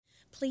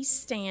Please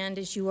stand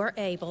as you are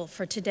able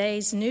for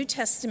today's New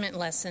Testament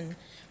lesson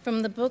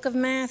from the book of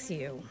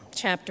Matthew,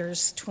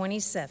 chapters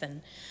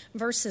 27,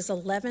 verses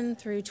 11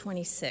 through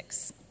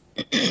 26.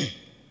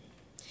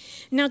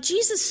 Now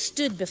Jesus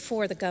stood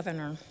before the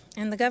governor,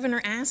 and the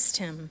governor asked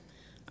him,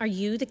 "Are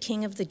you the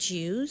king of the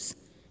Jews?"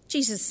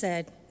 Jesus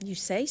said, "You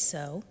say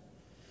so."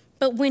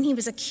 But when he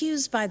was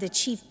accused by the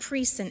chief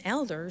priests and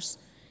elders,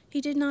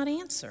 he did not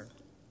answer.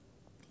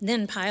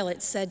 Then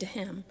Pilate said to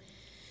him,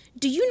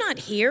 "Do you not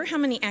hear how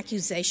many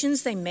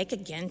accusations they make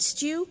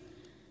against you?"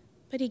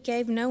 But he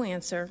gave no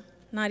answer,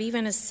 not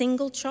even a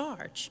single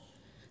charge,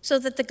 so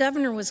that the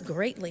governor was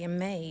greatly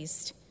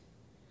amazed.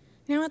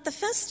 Now at the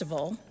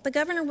festival, the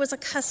governor was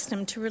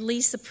accustomed to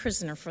release a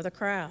prisoner for the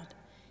crowd,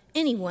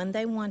 anyone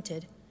they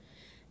wanted.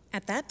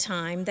 At that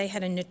time, they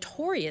had a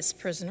notorious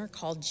prisoner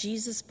called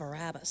Jesus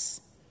Barabbas.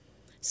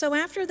 So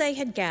after they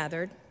had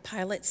gathered,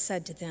 Pilate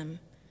said to them,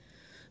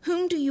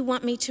 "Whom do you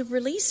want me to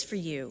release for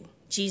you?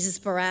 Jesus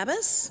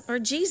Barabbas, or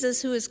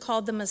Jesus who is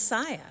called the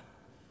Messiah?"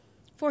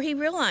 For he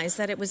realized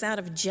that it was out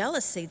of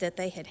jealousy that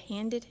they had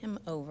handed him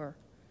over.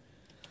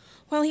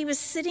 While he was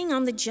sitting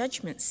on the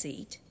judgment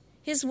seat,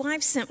 his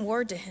wife sent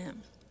word to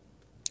him,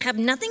 "Have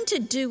nothing to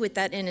do with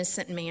that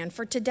innocent man,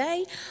 for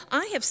today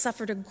I have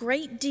suffered a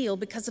great deal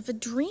because of a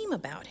dream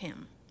about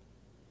him."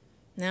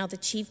 Now the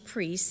chief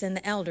priests and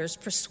the elders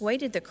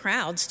persuaded the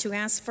crowds to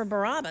ask for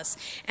Barabbas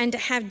and to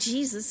have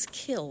Jesus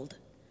killed.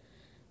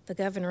 The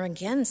governor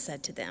again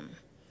said to them,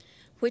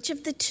 "Which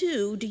of the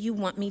two do you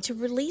want me to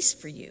release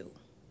for you?"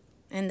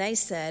 And they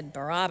said,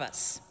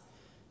 "Barabbas."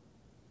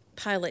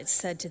 Pilate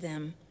said to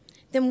them,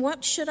 "Then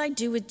what should I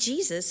do with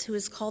Jesus who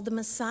is called the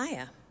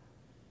Messiah?"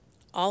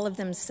 All of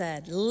them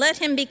said, "Let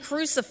him be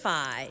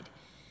crucified."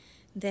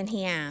 Then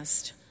he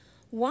asked,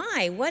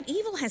 "Why? What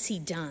evil has he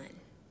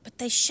done?" But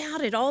they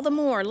shouted all the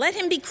more, "Let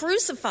him be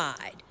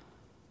crucified."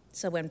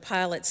 So when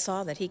Pilate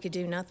saw that he could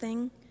do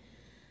nothing,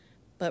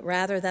 but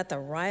rather that a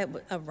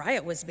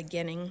riot was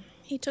beginning,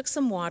 he took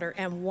some water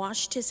and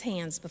washed his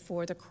hands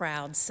before the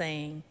crowd,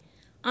 saying,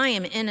 "I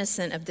am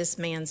innocent of this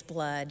man's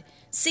blood.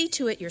 See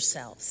to it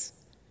yourselves."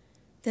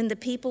 Then the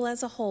people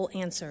as a whole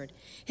answered,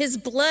 "His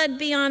blood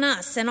be on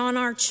us and on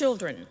our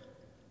children."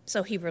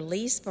 So he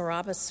released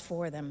Barabbas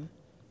for them.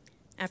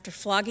 After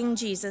flogging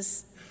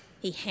Jesus,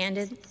 he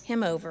handed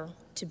him over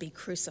to be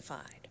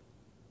crucified.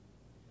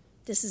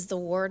 This is the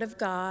word of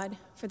God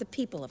for the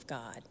people of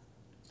God.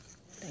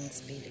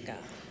 Thanks be to God.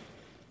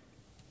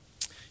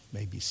 You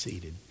may be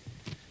seated.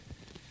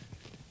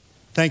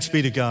 Thanks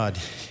be to God.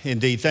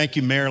 Indeed, thank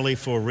you, Marilee,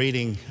 for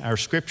reading our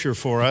scripture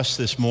for us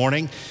this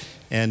morning.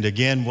 And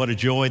again, what a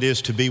joy it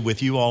is to be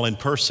with you all in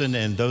person,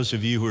 and those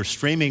of you who are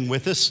streaming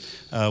with us.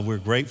 We're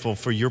grateful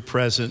for your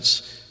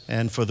presence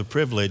and for the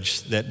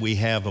privilege that we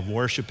have of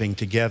worshiping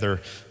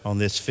together on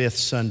this fifth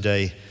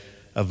Sunday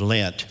of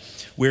Lent.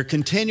 We're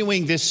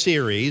continuing this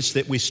series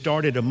that we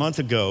started a month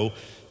ago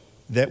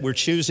that we're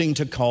choosing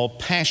to call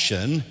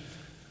Passion,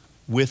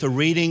 with a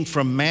reading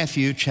from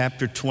Matthew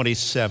chapter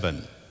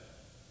 27.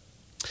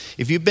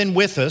 If you've been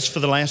with us for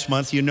the last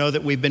month, you know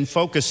that we've been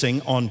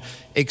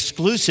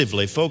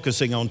exclusively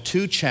focusing on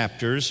two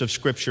chapters of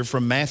Scripture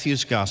from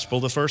Matthew's Gospel,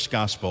 the first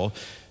Gospel,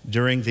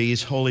 during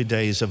these holy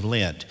days of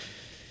Lent.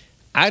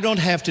 I don't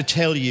have to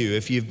tell you,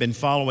 if you've been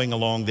following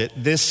along, that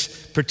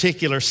this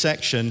particular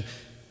section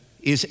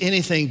is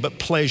anything but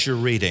pleasure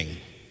reading.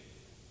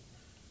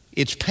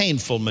 It's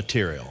painful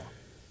material.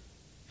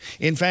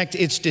 In fact,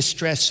 it's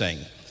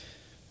distressing.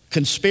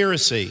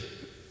 Conspiracy,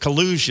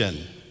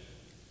 collusion,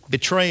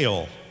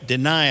 betrayal,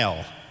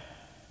 denial,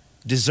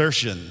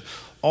 desertion,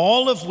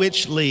 all of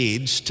which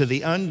leads to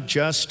the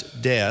unjust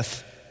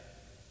death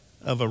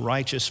of a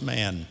righteous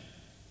man.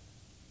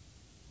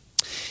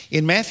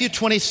 In Matthew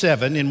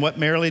 27, in what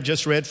Marilee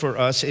just read for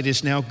us, it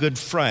is now Good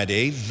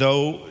Friday,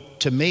 though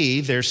to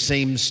me there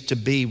seems to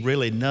be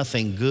really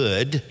nothing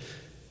good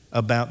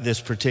about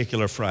this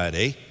particular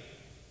Friday.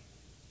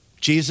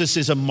 Jesus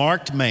is a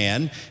marked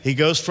man. He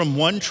goes from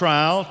one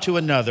trial to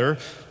another,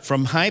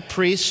 from high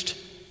priest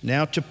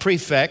now to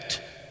prefect,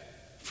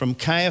 from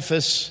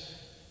Caiaphas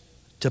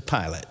to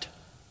Pilate.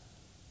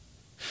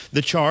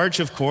 The charge,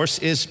 of course,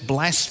 is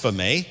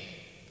blasphemy.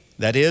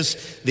 That is,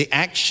 the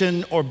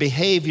action or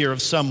behavior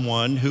of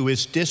someone who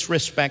is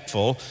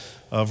disrespectful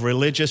of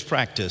religious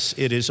practice.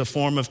 It is a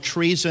form of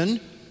treason,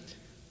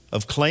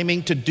 of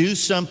claiming to do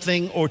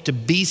something or to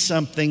be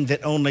something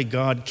that only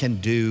God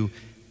can do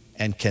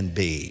and can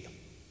be.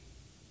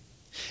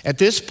 At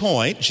this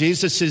point,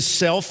 Jesus'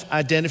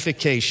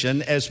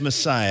 self-identification as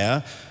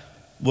Messiah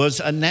was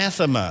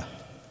anathema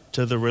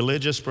to the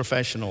religious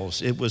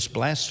professionals. It was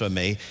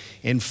blasphemy.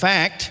 In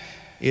fact,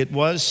 it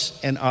was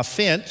an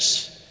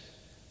offense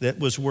that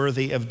was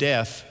worthy of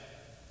death,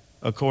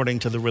 according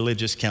to the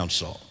religious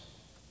council.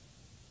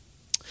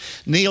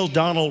 Neale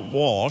Donald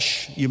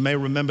Walsch, you may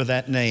remember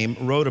that name,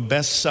 wrote a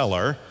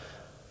bestseller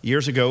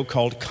years ago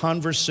called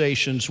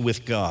Conversations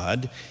with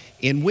God,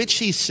 in which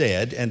he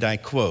said, and I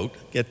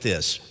quote, get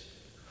this,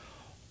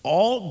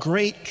 "All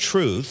great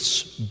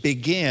truths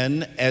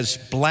begin as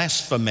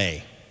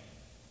blasphemy.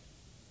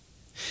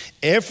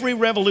 Every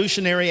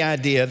revolutionary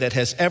idea that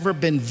has ever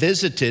been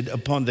visited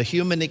upon the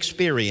human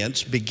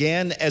experience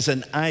began as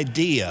an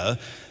idea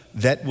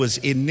that was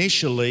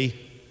initially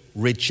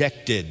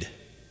rejected.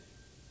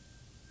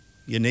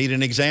 You need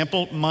an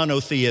example?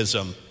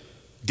 Monotheism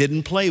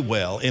didn't play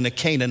well in a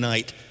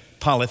Canaanite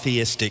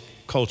polytheistic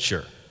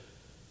culture.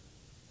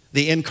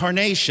 The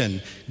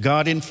incarnation,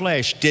 God in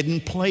flesh,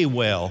 didn't play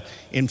well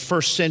in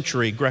first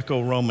century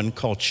Greco-Roman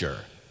culture.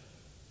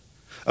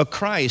 A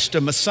Christ,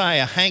 a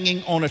Messiah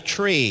hanging on a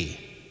tree,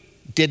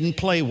 didn't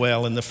play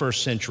well in the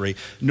first century,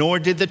 nor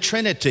did the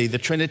Trinity, the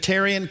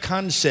Trinitarian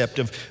concept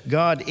of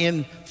God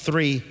in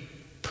three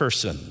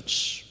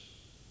persons.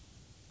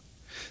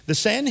 The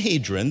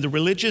Sanhedrin, the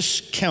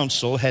religious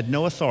council, had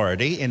no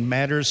authority in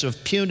matters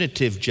of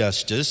punitive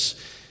justice,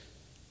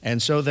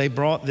 and so they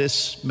brought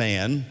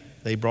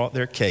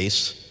their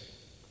case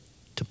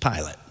to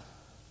Pilate.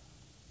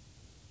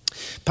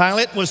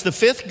 Pilate was the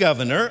fifth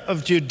governor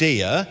of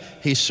Judea.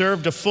 He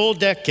served a full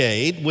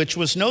decade, which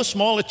was no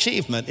small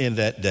achievement in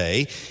that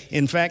day.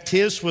 In fact,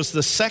 his was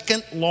the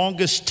second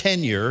longest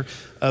tenure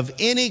of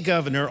any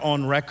governor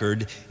on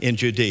record in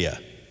Judea.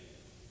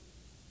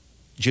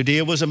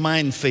 Judea was a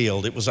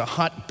minefield. It was a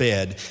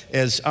hotbed,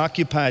 as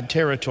occupied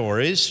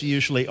territories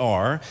usually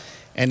are,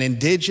 and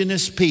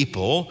indigenous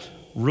people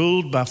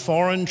ruled by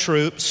foreign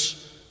troops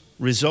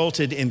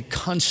resulted in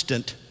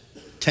constant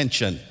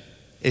tension,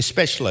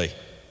 especially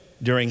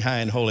during high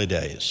and holy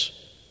days.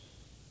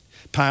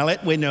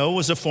 Pilate, we know,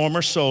 was a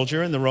former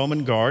soldier in the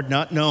Roman Guard,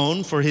 not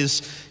known for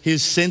his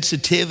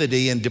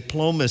sensitivity and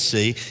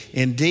diplomacy.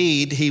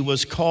 Indeed, he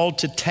was called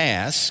to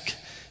task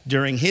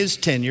during his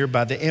tenure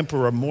by the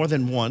emperor more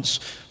than once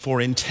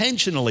for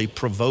intentionally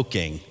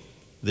provoking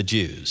the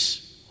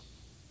Jews.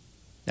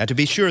 Now, to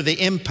be sure, the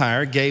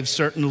empire gave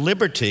certain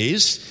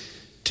liberties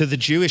to the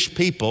Jewish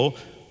people,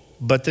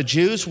 but the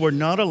Jews were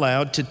not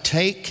allowed to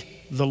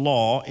take the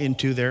law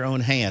into their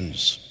own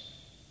hands.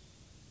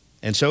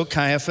 And so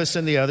Caiaphas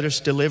and the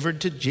others delivered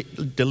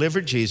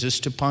Jesus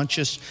to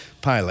Pontius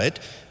Pilate.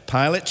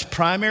 Pilate's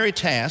primary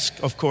task,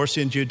 of course,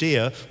 in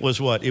Judea was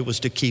what? It was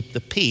to keep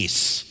the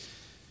peace.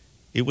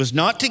 It was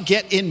not to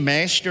get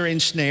enmeshed or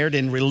ensnared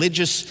in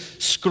religious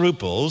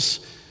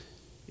scruples.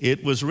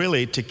 It was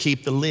really to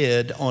keep the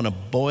lid on a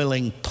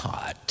boiling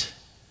pot.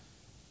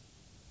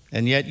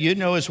 And yet you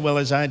know as well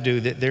as I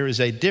do that there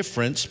is a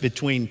difference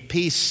between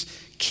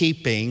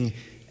peacekeeping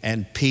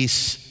and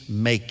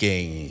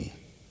peacemaking.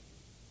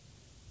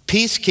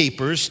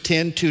 Peacekeepers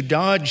tend to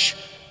dodge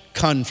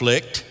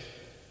conflict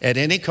at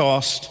any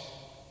cost.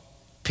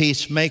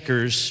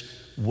 Peacemakers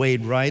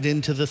wade right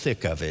into the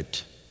thick of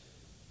it.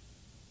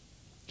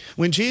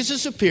 When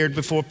Jesus appeared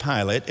before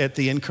Pilate at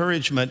the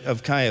encouragement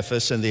of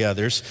Caiaphas and the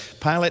others,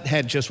 Pilate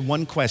had just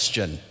one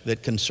question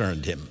that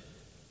concerned him.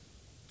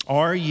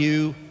 Are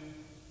you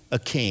a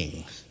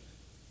king?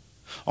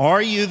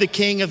 Are you the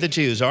king of the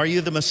Jews? Are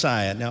you the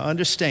Messiah? Now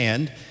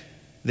understand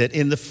that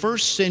in the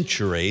first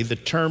century, the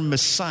term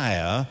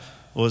Messiah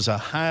was a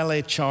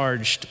highly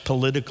charged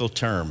political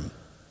term.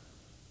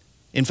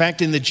 In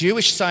fact, in the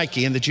Jewish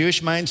psyche, in the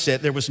Jewish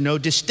mindset, there was no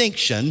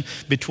distinction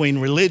between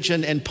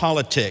religion and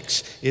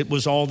politics. It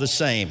was all the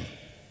same.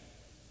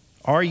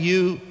 Are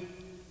you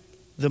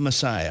the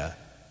Messiah?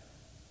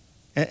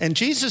 And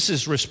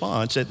Jesus'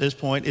 response at this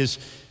point is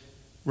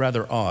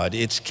rather odd.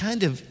 It's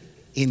kind of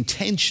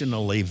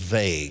intentionally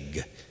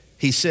vague.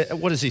 He said,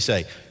 what does he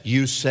say?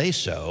 You say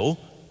so.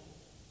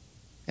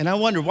 And I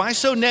wonder, why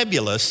so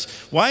nebulous?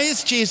 Why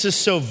is Jesus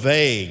so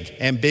vague,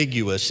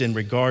 ambiguous in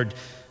regard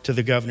to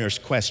the governor's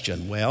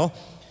question? Well,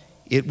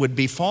 it would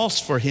be false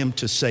for him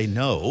to say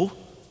no.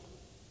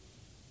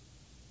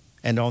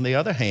 And on the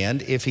other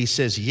hand, if he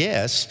says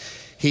yes,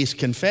 he's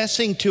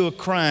confessing to a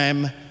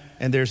crime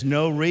and there's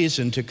no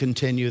reason to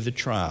continue the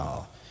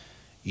trial.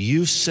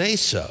 You say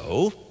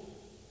so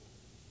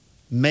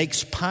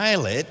makes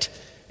Pilate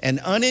an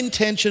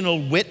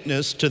unintentional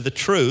witness to the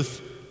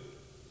truth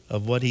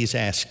of what he's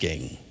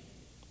asking.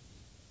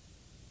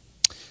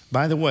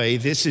 By the way,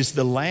 this is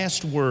the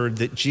last word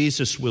that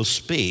Jesus will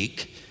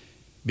speak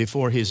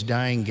before his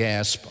dying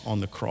gasp on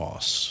the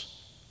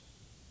cross.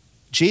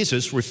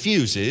 Jesus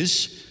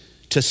refuses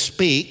to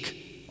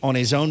speak on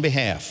his own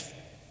behalf.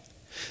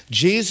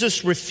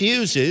 Jesus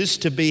refuses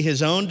to be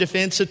his own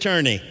defense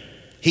attorney.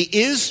 He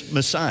is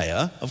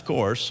Messiah, of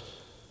course,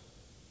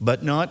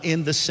 but not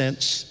in the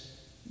sense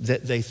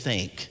that they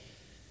think.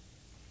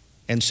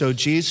 And so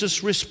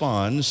Jesus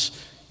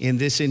responds in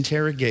this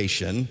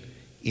interrogation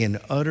in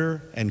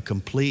utter and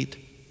complete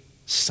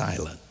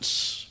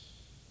silence.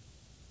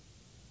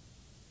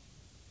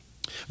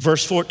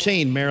 Verse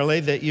 14,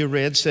 merely, that you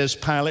read says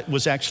Pilate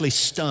was actually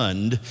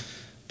stunned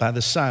by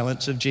the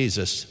silence of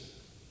Jesus.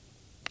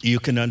 You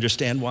can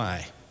understand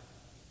why.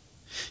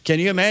 Can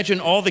you imagine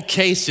all the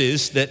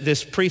cases that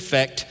this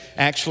prefect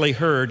actually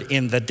heard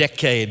in the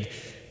decade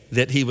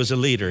that he was a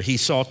leader? He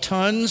saw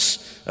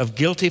tons of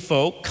guilty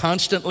folk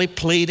constantly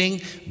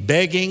pleading,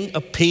 begging,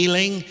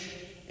 appealing,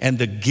 and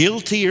the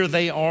guiltier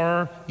they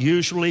are,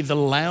 usually the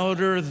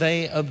louder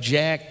they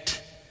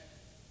object.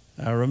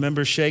 I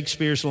remember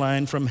Shakespeare's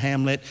line from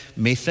Hamlet,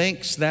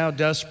 "Methinks thou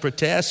dost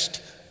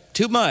protest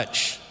too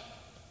much."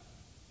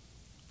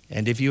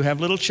 And if you have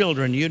little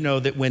children, you know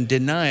that when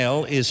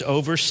denial is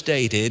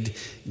overstated,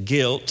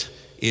 guilt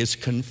is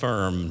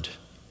confirmed.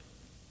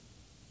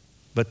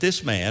 But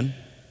this man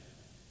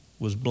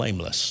was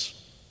blameless.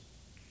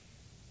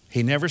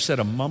 He never said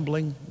a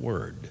mumbling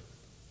word.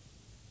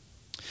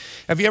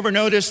 Have you ever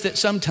noticed that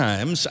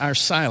sometimes our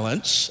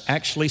silence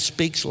actually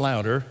speaks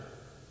louder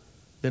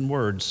than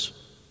words?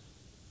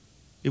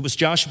 It was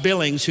Josh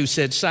Billings who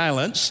said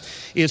silence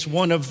is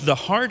one of the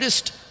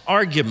hardest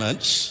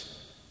arguments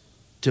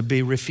to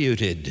be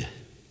refuted.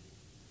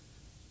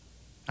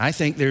 I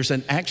think there's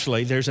an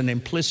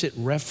implicit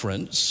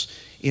reference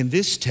in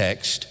this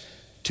text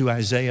to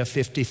Isaiah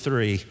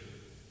 53,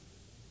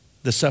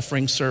 the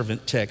suffering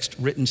servant text,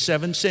 written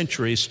 7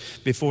 centuries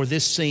before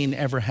this scene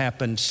ever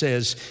happened,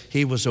 says,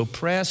 "He was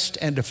oppressed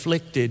and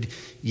afflicted,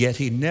 yet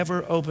he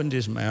never opened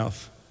his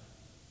mouth.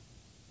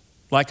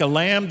 Like a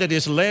lamb that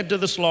is led to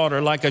the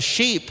slaughter, like a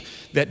sheep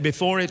that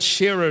before its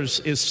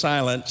shearers is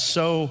silent,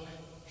 so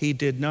he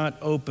did not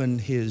open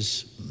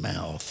his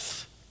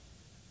mouth."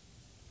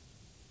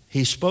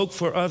 He spoke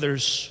for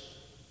others,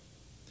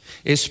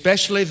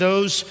 especially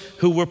those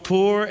who were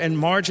poor and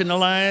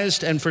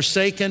marginalized and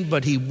forsaken,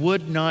 but he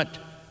would not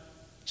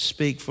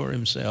speak for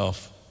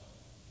himself.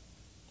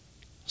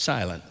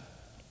 Silent.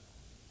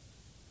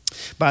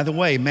 By the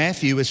way,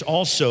 Matthew is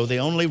also the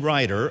only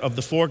writer of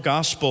the 4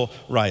 gospel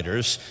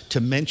writers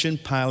to mention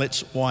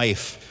Pilate's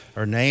wife.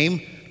 Her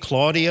name,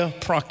 Claudia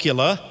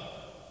Procula,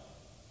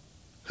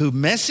 who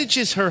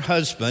messages her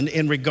husband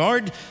in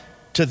regard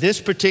to this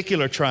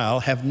particular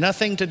trial, have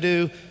nothing to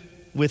do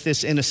with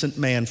this innocent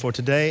man, for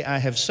today I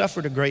have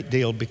suffered a great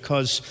deal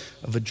because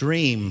of a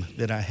dream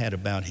that I had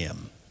about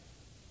him.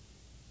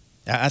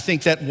 I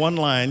think that one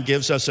line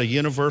gives us a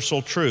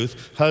universal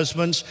truth.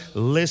 Husbands,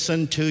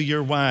 listen to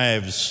your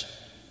wives.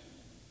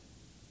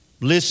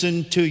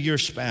 Listen to your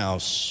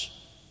spouse.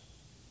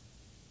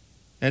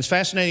 And it's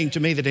fascinating to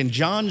me that in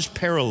John's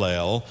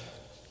parallel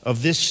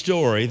of this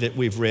story that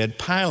we've read,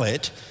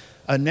 Pilate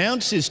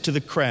announces to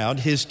the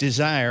crowd his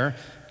desire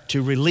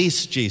to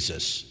release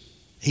Jesus.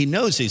 He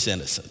knows he's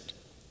innocent.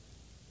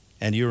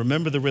 And you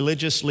remember the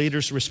religious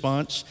leader's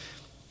response?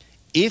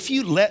 "If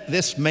you let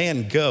this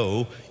man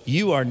go,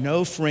 you are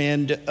no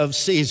friend of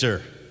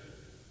Caesar."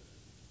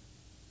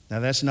 Now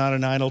that's not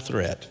an idle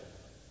threat.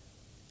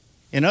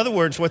 In other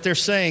words, what they're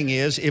saying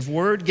is, if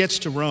word gets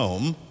to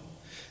Rome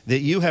that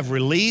you have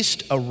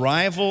released a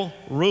rival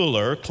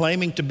ruler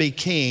claiming to be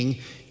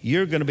king,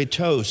 you're going to be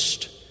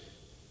toast.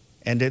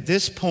 And at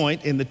this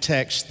point in the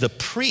text, the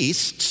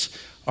priests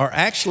are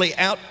actually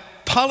out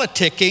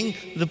politicking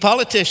the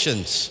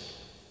politicians.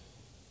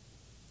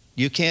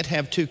 You can't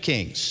have 2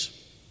 kings.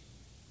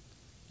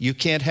 You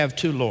can't have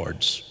 2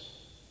 lords.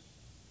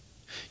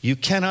 You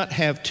cannot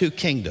have 2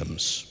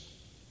 kingdoms.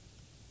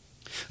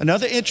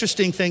 Another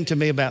interesting thing to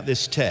me about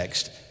this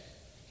text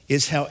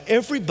is how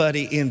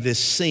everybody in this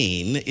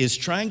scene is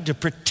trying to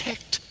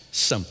protect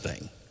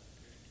something.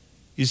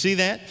 You see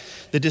that?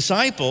 The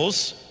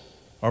disciples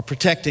are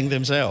protecting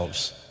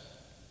themselves.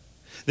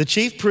 The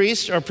chief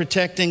priests are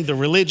protecting the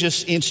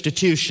religious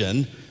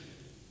institution.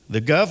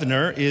 The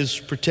governor is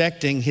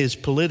protecting his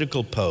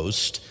political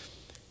post.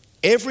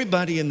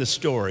 Everybody in the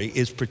story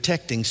is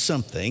protecting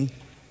something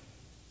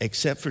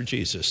except for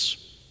Jesus.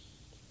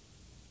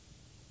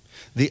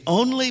 The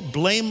only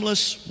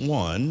blameless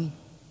one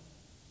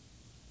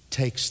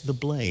takes the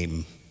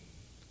blame.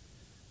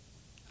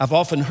 I've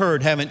often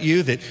heard, haven't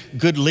you, that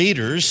good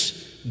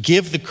leaders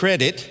give the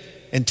credit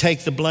and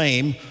take the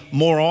blame.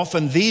 More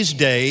often these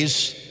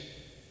days,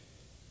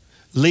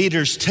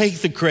 leaders take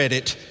the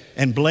credit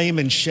and blame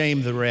and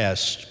shame the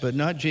rest, but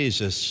not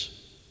Jesus.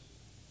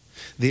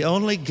 The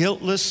only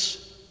guiltless,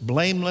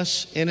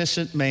 blameless,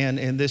 innocent man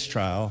in this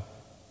trial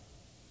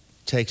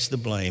takes the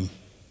blame.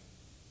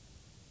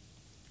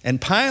 And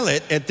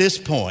Pilate, at this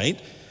point,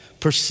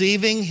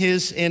 perceiving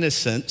his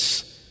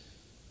innocence,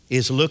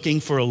 is looking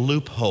for a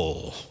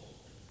loophole.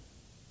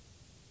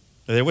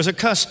 There was a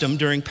custom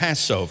during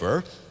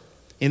Passover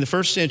in the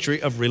first century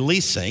of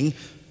releasing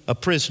a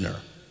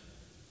prisoner.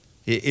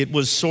 It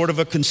was sort of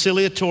a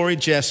conciliatory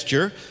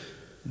gesture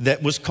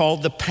that was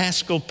called the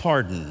Paschal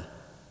pardon.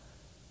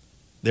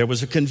 There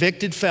was a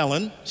convicted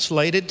felon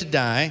slated to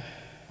die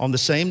on the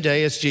same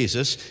day as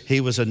Jesus.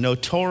 He was a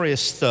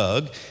notorious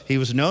thug. He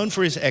was known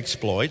for his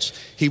exploits.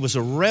 He was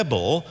a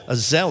rebel, a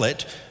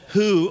zealot,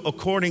 who,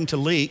 according to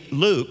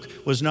Luke,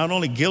 was not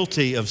only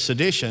guilty of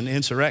sedition,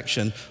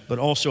 insurrection, but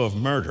also of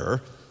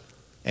murder.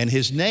 And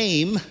his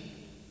name,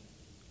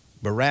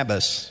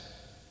 Barabbas.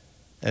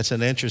 That's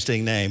an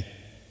interesting name.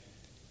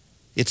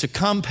 It's a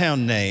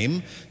compound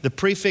name. The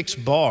prefix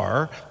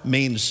bar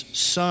means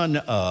son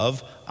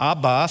of.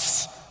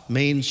 Abbas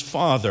means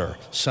father,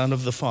 son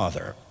of the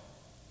father.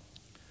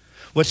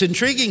 What's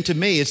intriguing to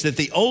me is that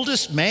the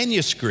oldest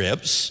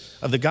manuscripts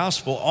of the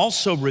gospel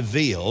also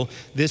reveal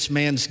this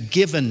man's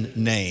given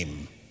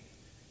name.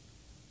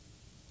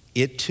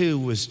 It too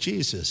was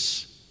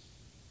Jesus.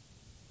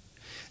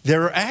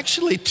 There are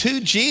actually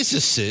two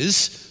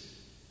Jesuses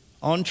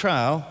on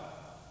trial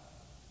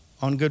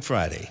on Good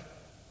Friday.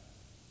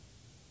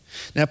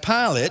 Now,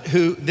 Pilate,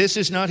 who this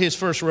is not his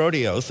first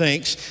rodeo,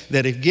 thinks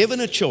that if given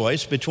a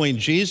choice between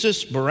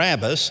Jesus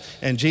Barabbas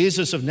and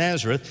Jesus of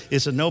Nazareth,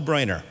 it's a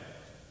no-brainer.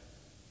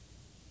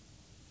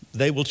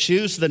 They will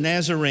choose the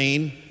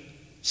Nazarene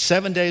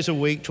 7 days a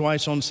week,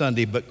 twice on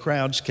Sunday, but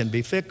crowds can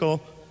be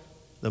fickle,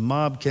 the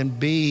mob can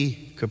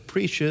be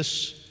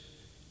capricious,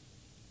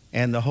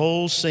 and the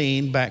whole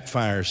scene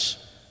backfires.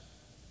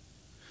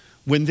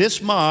 When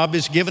this mob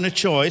is given a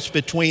choice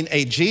between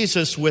a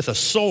Jesus with a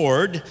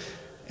sword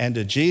and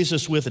a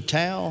Jesus with a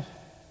towel,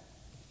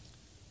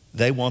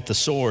 they want the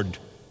sword.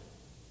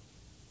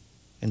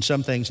 And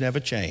some things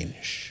never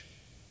change.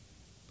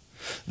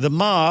 The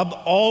mob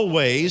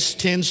always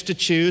tends to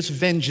choose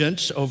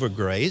vengeance over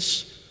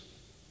grace.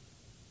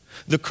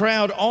 The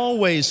crowd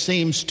always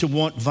seems to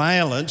want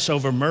violence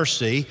over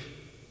mercy,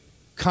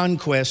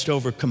 conquest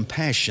over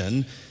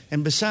compassion.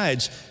 And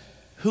besides,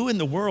 who in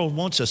the world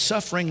wants a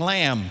suffering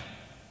lamb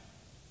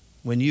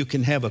when you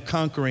can have a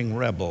conquering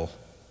rebel?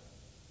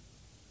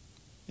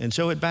 And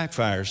so it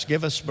backfires.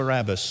 Give us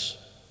Barabbas,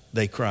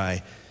 they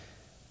cry.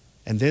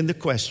 And then the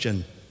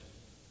question,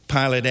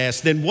 Pilate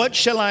asked, then what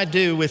shall I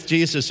do with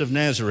Jesus of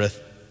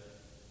Nazareth?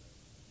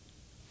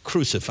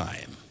 Crucify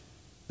him,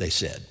 they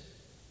said.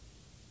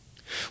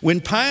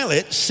 When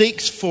Pilate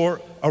seeks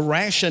for a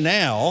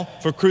rationale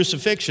for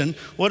crucifixion,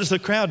 what does the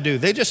crowd do?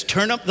 They just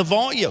turn up the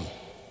volume.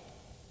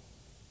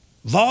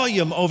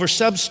 Volume over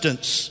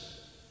substance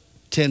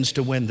tends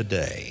to win the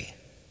day.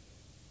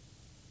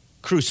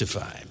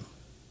 Crucify him.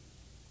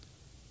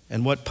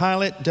 And what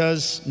Pilate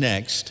does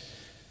next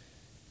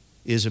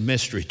is a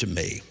mystery to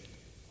me.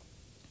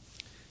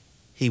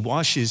 He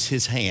washes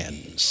his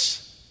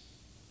hands.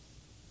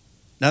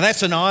 Now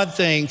that's an odd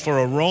thing for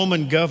a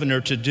Roman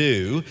governor to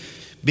do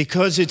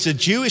because it's a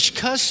Jewish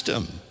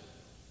custom.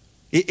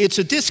 It's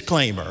a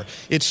disclaimer.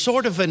 It's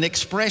sort of an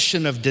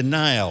expression of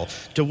denial.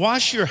 To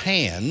wash your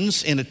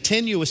hands in a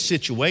tenuous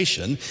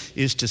situation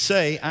is to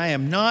say, I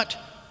am not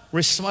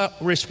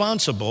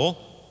responsible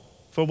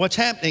for what's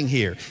happening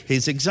here.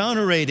 He's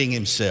exonerating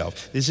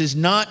himself. This is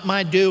not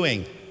my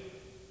doing.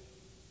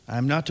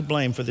 I'm not to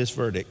blame for this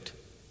verdict.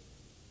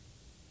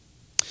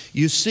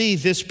 You see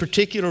this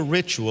particular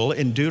ritual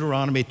in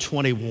Deuteronomy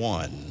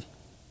 21,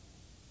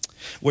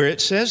 where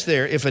it says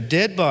there, if a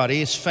dead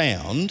body is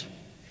found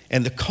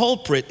and the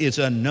culprit is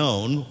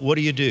unknown, what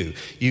do?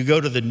 You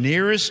go to the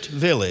nearest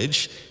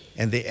village,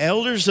 and the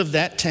elders of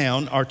that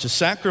town are to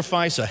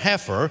sacrifice a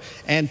heifer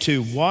and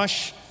to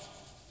wash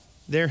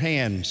their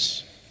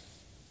hands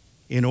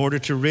in order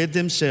to rid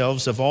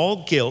themselves of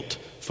all guilt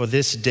for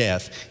this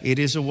death. It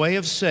is a way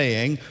of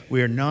saying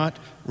we are not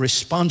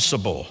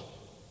responsible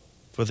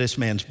for this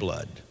man's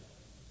blood.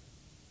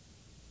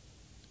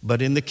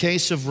 But in the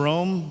case of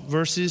Rome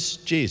versus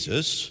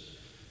Jesus,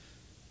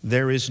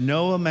 there is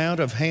no amount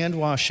of hand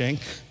washing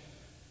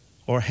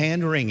or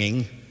hand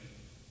wringing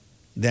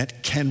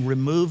that can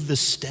remove the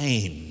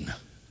stain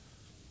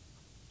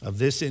of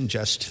this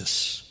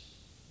injustice.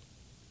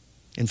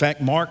 In fact,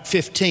 Mark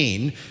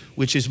 15,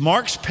 which is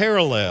Mark's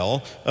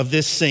parallel of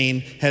this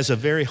scene, has a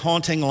very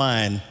haunting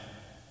line.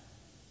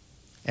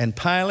 And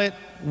Pilate,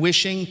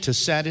 wishing to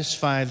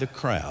satisfy the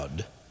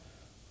crowd,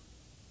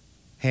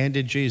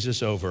 handed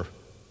Jesus over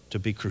to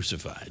be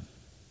crucified.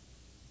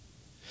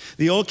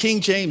 The old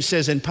King James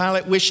says, and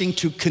Pilate wishing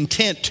to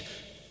content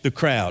the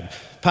crowd,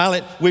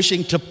 Pilate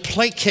wishing to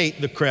placate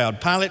the crowd,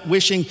 Pilate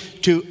wishing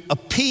to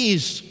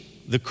appease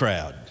the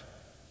crowd,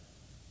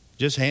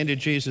 just handed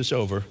Jesus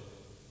over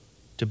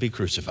to be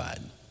crucified.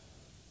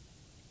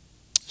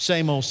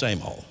 Same old,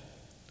 same old.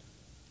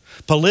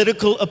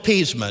 Political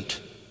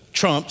appeasement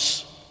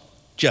trumps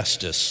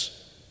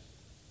justice.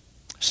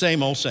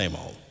 Same old, same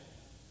old.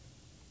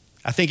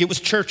 I think it was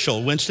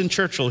Churchill, Winston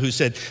Churchill, who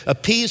said,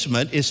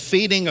 appeasement is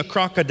feeding a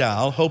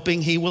crocodile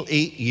hoping he will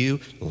eat you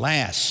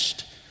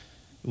last.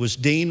 It was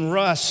Dean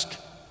Rusk,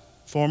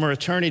 former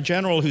Attorney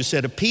General, who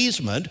said,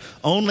 appeasement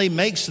only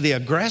makes the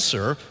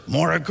aggressor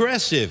more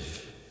aggressive.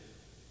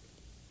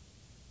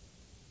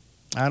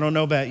 I don't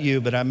know about you,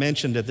 but I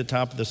mentioned at the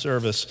top of the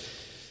service,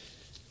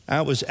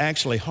 I was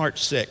actually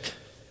heartsick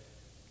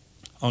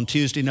on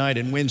Tuesday night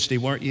and Wednesday,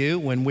 weren't you,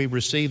 when we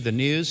received the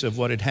news of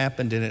what had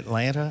happened in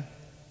Atlanta?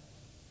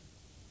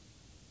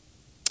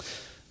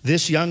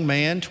 This young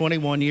man,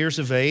 21 years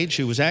of age,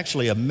 who was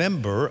actually a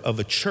member of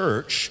a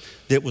church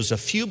that was a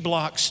few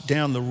blocks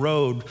down the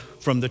road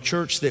from the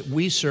church that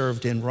we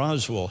served in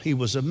Roswell. He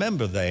was a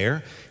member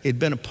there. He'd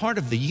been a part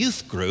of the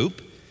youth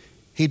group.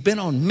 He'd been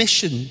on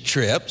mission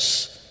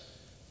trips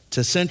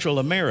to Central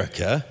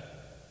America.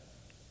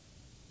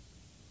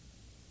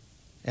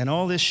 And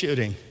all this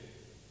shooting.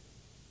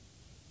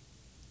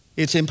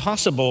 It's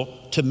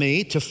impossible to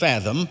me to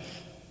fathom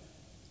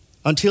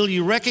until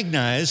you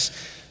recognize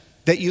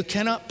that you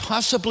cannot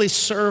possibly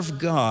serve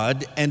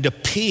God and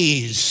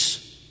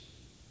appease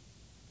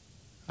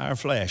our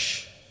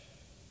flesh.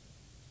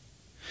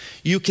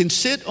 You can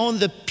sit on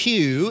the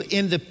pew,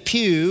 in the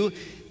pew,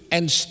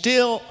 and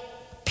still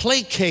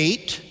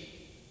placate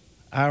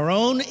our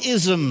own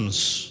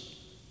isms.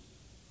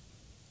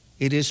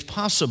 It is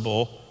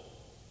possible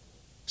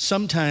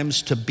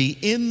sometimes to be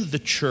in the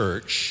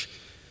church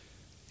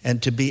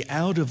and to be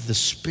out of the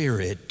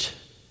Spirit.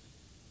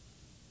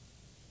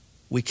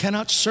 We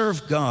cannot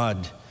serve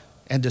God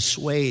and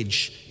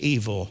assuage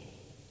evil.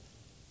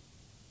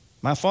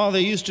 My father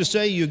used to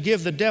say, you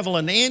give the devil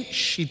an inch,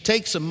 he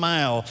takes a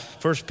mile.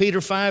 1 Peter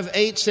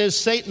 5:8 says,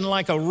 Satan,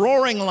 like a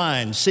roaring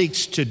lion,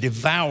 seeks to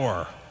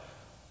devour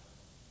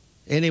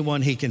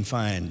anyone he can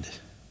find.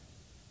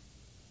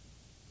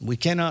 We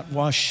cannot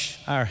wash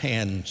our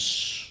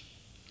hands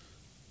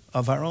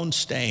of our own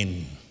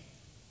stain.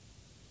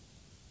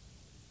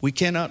 We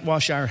cannot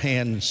wash our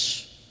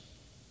hands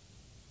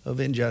of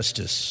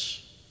injustice.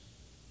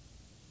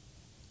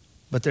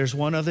 But there's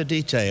one other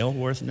detail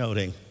worth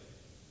noting.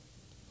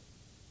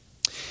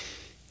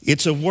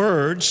 It's a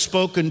word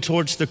spoken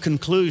towards the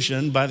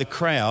conclusion by the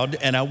crowd,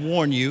 and I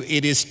warn you,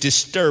 it is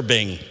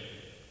disturbing.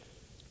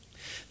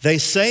 They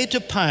say to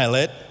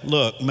Pilate,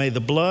 look, may the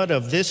blood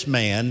of this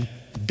man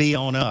be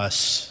on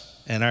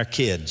us and our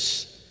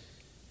kids.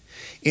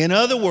 In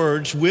other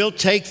words, we'll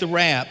take the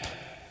rap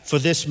for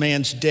this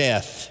man's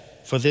death,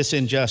 for this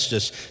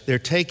injustice. They're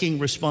taking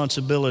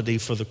responsibility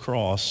for the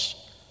cross.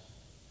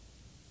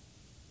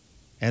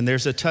 And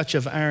there's a touch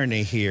of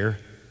irony here,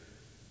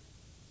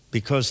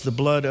 because the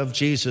blood of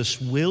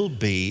Jesus will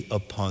be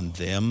upon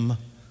them,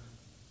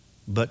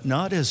 but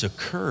not as a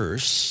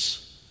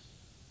curse,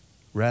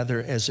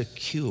 rather as a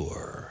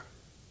cure.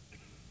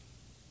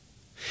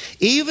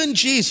 Even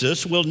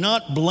Jesus will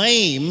not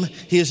blame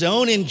his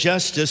own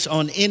injustice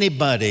on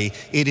anybody.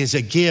 It is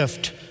a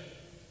gift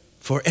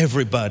for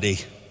everybody.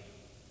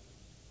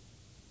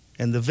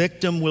 And the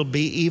victim will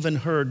be even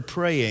heard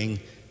praying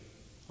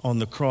on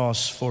the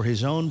cross for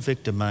his own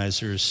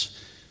victimizers.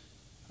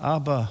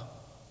 Abba,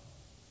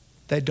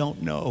 they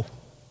don't know.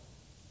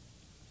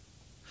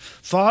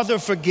 Father,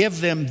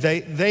 forgive them.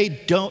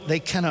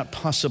 They cannot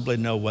possibly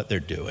know what they're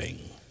doing.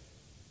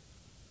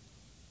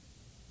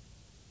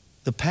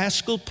 The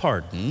paschal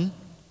pardon,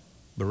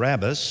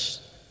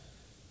 Barabbas,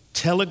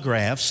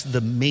 telegraphs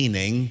the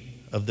meaning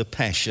of the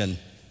passion.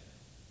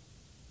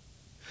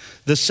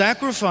 The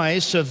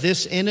sacrifice of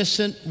this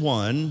innocent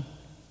one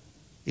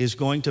is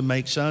going to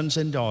make sons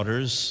and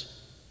daughters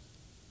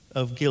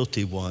of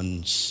guilty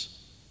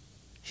ones.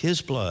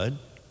 His blood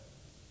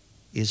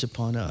is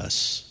upon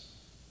us.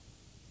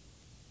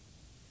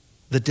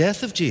 The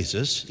death of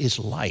Jesus is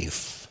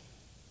life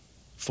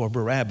for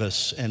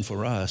Barabbas and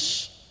for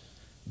us.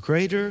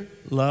 Greater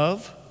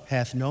love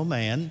hath no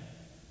man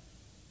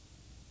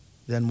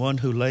than one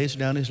who lays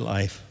down his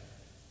life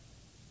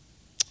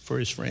for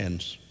his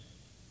friends.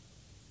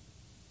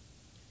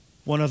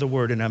 One other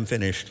word and I'm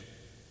finished.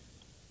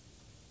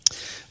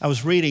 I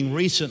was reading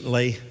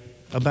recently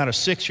about a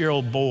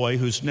 6-year-old boy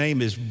whose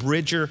name is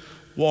Bridger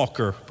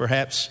Walker.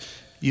 Perhaps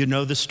you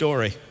know the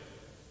story.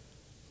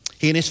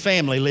 He and his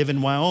family live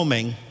in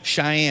Wyoming,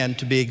 Cheyenne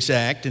to be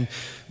exact, and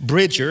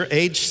Bridger,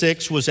 age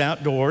 6, was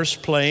outdoors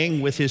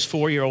playing with his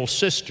 4-year-old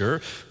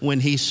sister when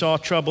he saw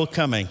trouble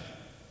coming.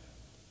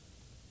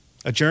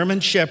 A German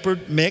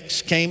Shepherd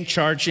mix came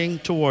charging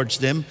towards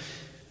them,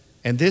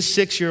 and this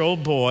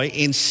 6-year-old boy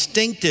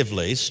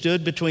instinctively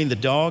stood between the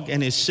dog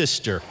and his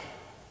sister.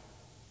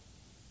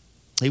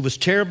 He was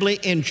terribly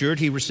injured.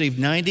 He received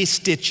 90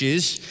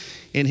 stitches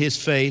in his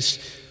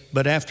face,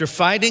 but after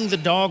fighting the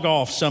dog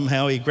off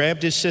somehow, he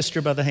grabbed his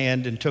sister by the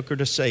hand and took her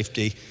to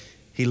safety.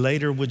 He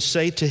later would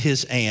say to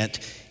his aunt,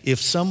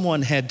 if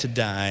someone had to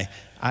die,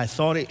 I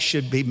thought it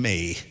should be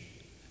me,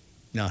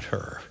 not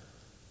her.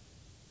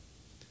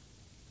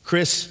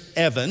 Chris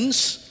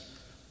Evans,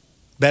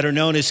 better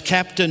known as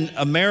Captain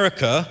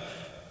America,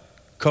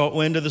 caught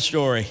wind of the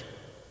story.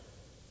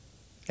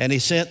 And he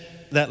sent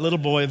that little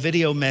boy a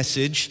video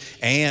message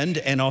and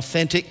an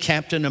authentic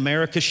Captain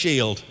America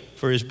shield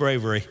for his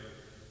bravery.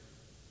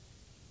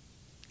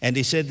 And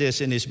he said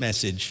this in his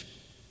message.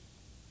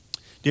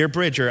 Dear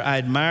Bridger, I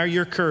admire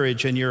your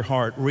courage and your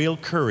heart. Real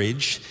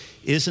courage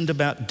isn't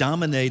about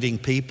dominating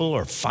people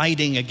or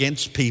fighting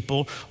against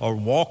people or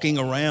walking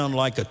around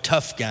like a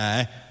tough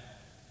guy.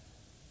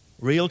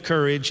 Real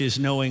courage is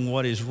knowing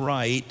what is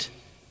right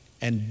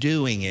and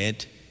doing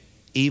it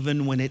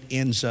even when it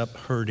ends up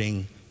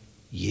hurting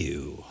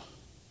you.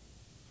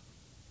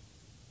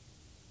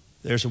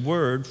 There's a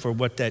word for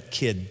what that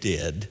kid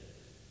did.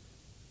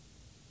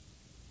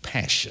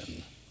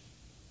 Passion.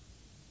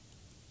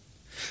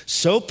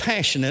 So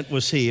passionate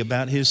was he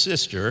about his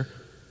sister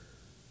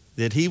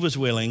that he was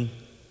willing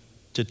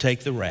to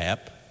take the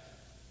rap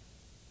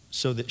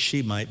so that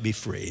she might be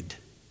freed.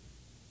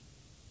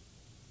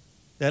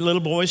 That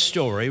little boy's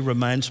story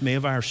reminds me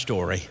of our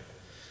story.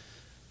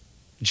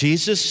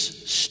 Jesus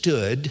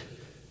stood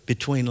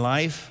between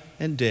life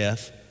and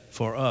death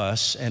for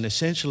us and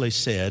essentially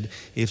said,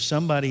 if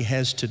somebody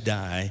has to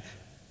die,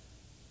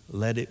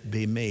 let it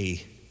be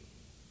me.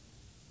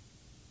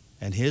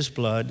 And his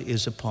blood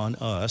is upon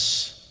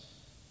us,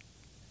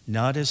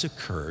 not as a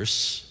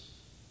curse,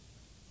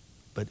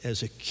 but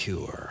as a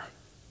cure.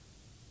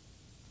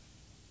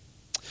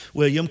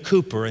 William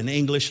Cooper, an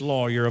English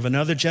lawyer of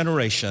another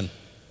generation,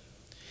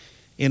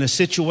 in a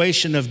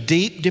situation of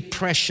deep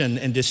depression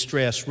and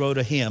distress, wrote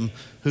a hymn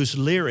whose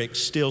lyrics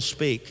still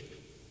speak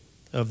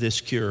of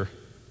this cure.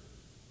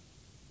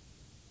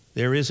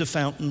 There is a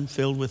fountain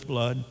filled with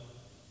blood,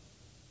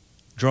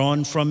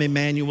 drawn from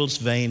Emmanuel's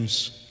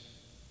veins,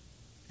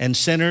 and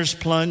sinners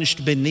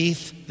plunged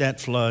beneath that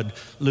flood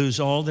lose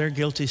all their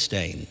guilty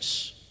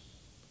stains.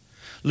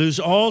 Lose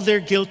all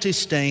their guilty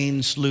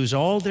stains, lose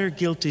all their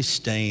guilty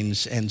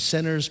stains, and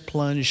sinners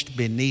plunged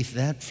beneath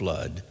that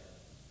flood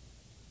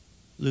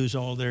lose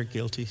all their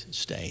guilty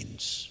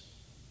stains.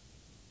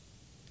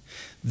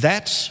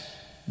 That's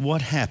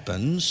what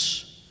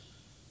happens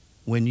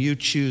when you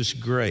choose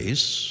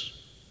grace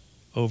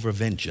over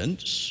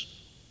vengeance.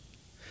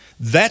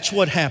 That's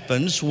what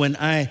happens when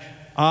I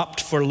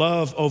opt for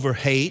love over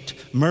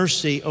hate,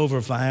 mercy over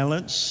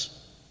violence,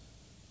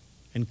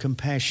 and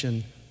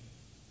compassion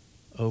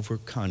over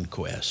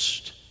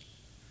conquest.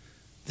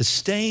 The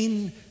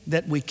stain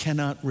that we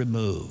cannot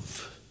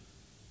remove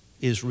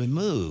is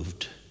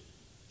removed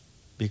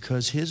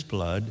because His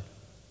blood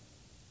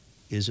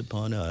is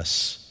upon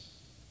us.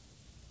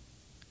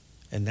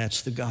 And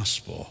that's the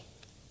gospel.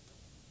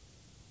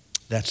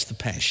 That's the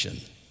passion.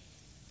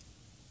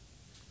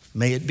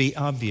 May it be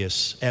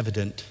obvious,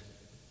 evident,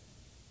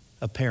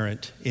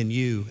 apparent in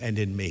you and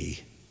in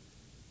me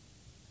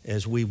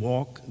as we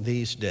walk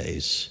these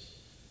days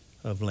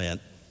of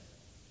Lent.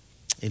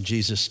 In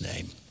Jesus'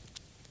 name.